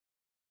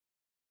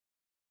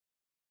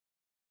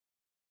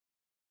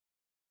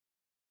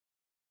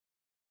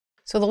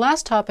So the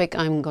last topic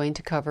I'm going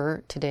to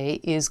cover today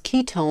is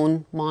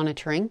ketone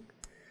monitoring.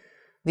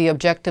 The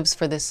objectives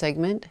for this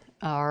segment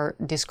are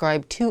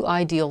describe 2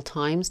 ideal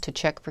times to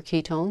check for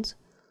ketones,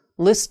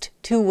 list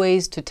 2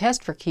 ways to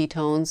test for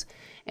ketones,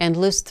 and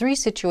list 3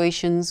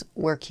 situations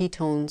where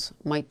ketones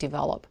might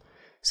develop.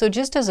 So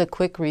just as a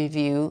quick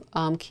review,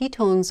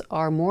 ketones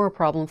are more a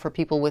problem for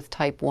people with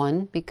type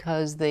 1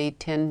 because they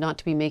tend not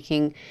to be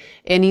making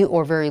any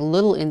or very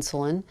little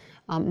insulin,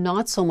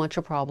 not so much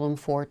a problem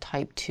for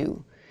type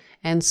 2.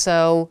 And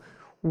so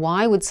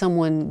why would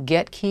someone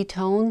get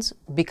ketones?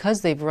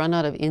 Because they've run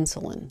out of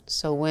insulin.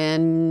 So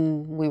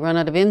when we run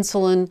out of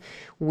insulin,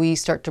 we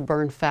start to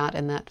burn fat,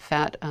 and that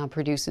fat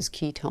produces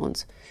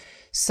ketones.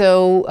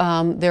 So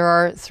there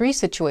are 3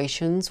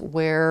 situations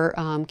where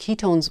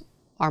ketones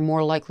are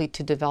more likely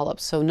to develop.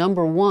 So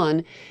number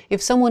 1,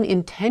 if someone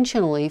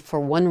intentionally, for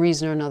one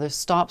reason or another,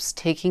 stops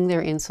taking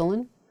their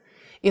insulin,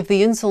 if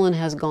the insulin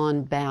has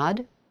gone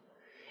bad,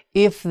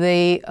 if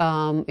their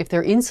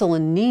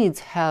insulin needs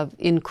have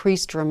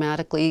increased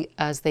dramatically,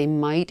 as they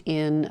might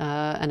in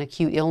an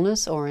acute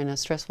illness or in a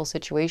stressful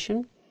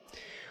situation,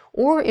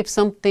 or if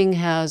something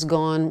has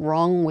gone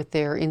wrong with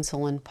their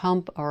insulin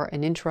pump or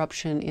an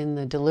interruption in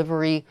the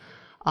delivery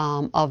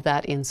of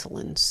that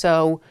insulin.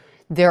 So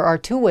there are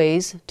 2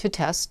 ways to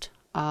test.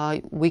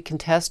 We can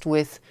test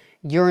with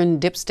urine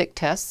dipstick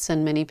tests,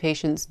 and many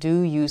patients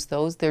do use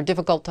those. They're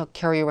difficult to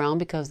carry around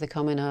because they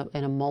come in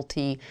a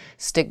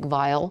multi-stick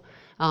vial,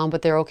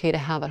 but they're okay to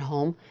have at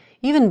home.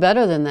 Even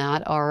better than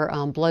that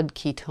are blood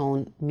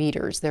ketone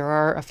meters. There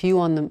are a few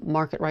on the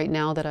market right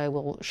now that I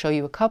will show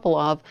you a couple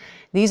of.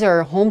 These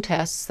are home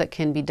tests that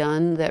can be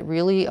done that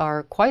really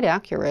are quite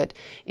accurate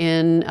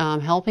in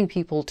helping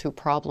people to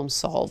problem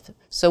solve.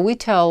 So we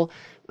tell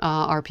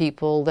our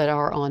people that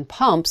are on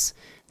pumps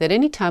that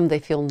anytime they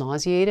feel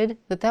nauseated,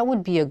 that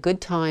would be a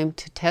good time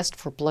to test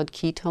for blood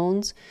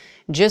ketones,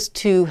 just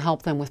to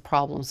help them with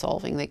problem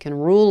solving. They can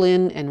rule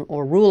in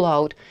or rule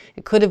out.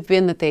 It could have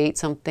been that they ate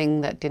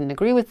something that didn't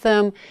agree with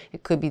them.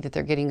 It could be that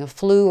they're getting a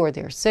flu or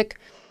they're sick.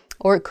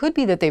 Or it could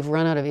be that they've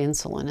run out of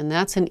insulin, and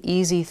that's an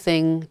easy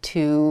thing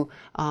to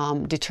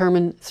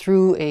determine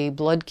through a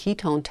blood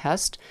ketone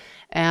test.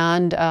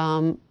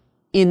 And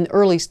in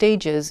early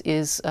stages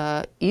is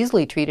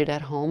easily treated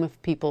at home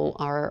if people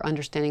are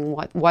understanding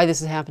why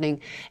this is happening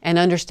and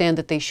understand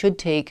that they should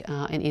take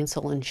an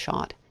insulin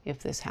shot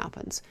if this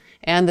happens,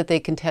 and that they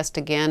can test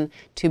again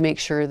to make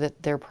sure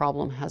that their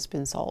problem has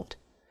been solved.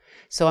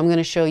 So I'm going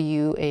to show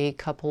you a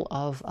couple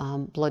of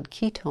blood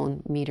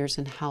ketone meters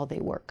and how they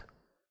work.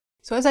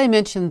 So as I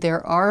mentioned,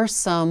 there are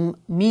some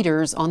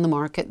meters on the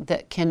market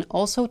that can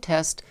also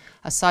test,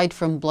 aside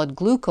from blood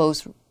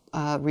glucose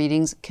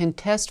readings, can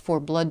test for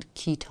blood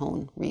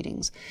ketone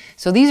readings.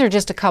 So these are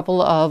just a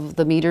couple of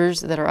the meters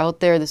that are out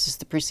there. This is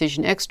the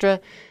Precision Extra.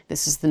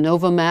 This is the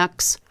Nova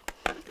Max.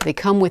 They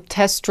come with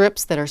test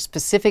strips that are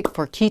specific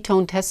for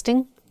ketone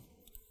testing.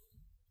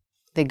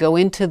 They go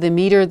into the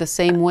meter the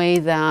same way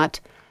that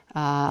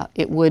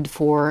it would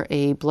for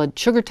a blood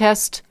sugar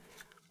test,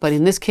 but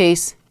in this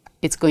case,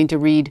 it's going to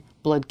read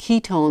blood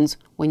ketones.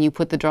 When you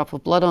put the drop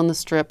of blood on the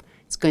strip,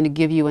 it's going to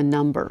give you a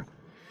number.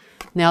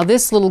 Now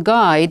this little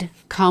guide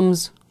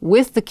comes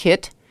with the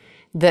kit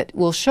that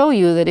will show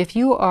you that if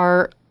you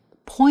are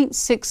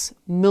 0.6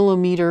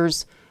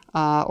 millimeters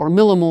or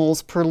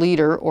millimoles per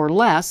liter or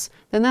less,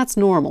 then that's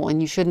normal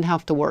and you shouldn't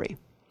have to worry.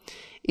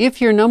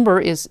 If your number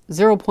is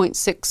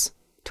 0.6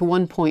 to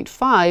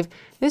 1.5,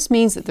 this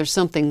means that there's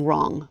something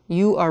wrong.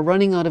 You are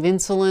running out of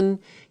insulin,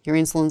 your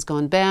insulin's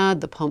gone bad,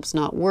 the pump's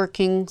not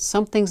working,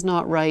 something's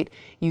not right.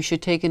 You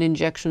should take an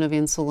injection of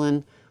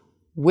insulin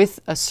with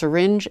a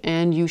syringe,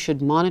 and you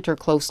should monitor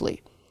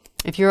closely.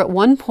 If you're at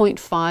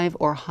 1.5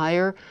 or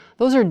higher,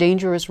 those are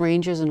dangerous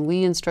ranges, and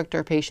we instruct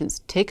our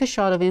patients, take a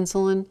shot of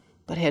insulin,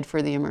 but head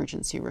for the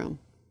emergency room.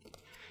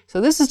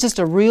 So this is just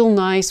a real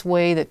nice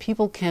way that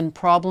people can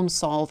problem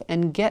solve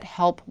and get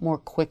help more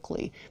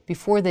quickly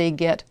before they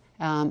get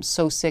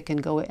so sick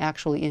and go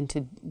actually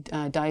into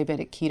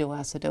diabetic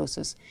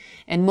ketoacidosis.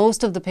 And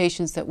most of the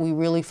patients that we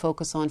really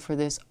focus on for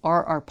this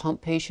are our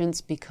pump patients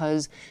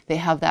because they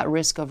have that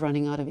risk of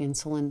running out of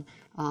insulin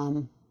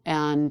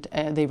and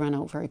they run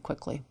out very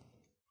quickly.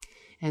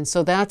 And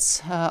so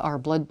that's our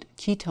blood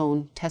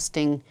ketone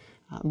testing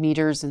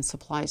meters and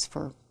supplies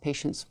for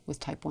patients with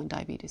type 1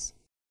 diabetes.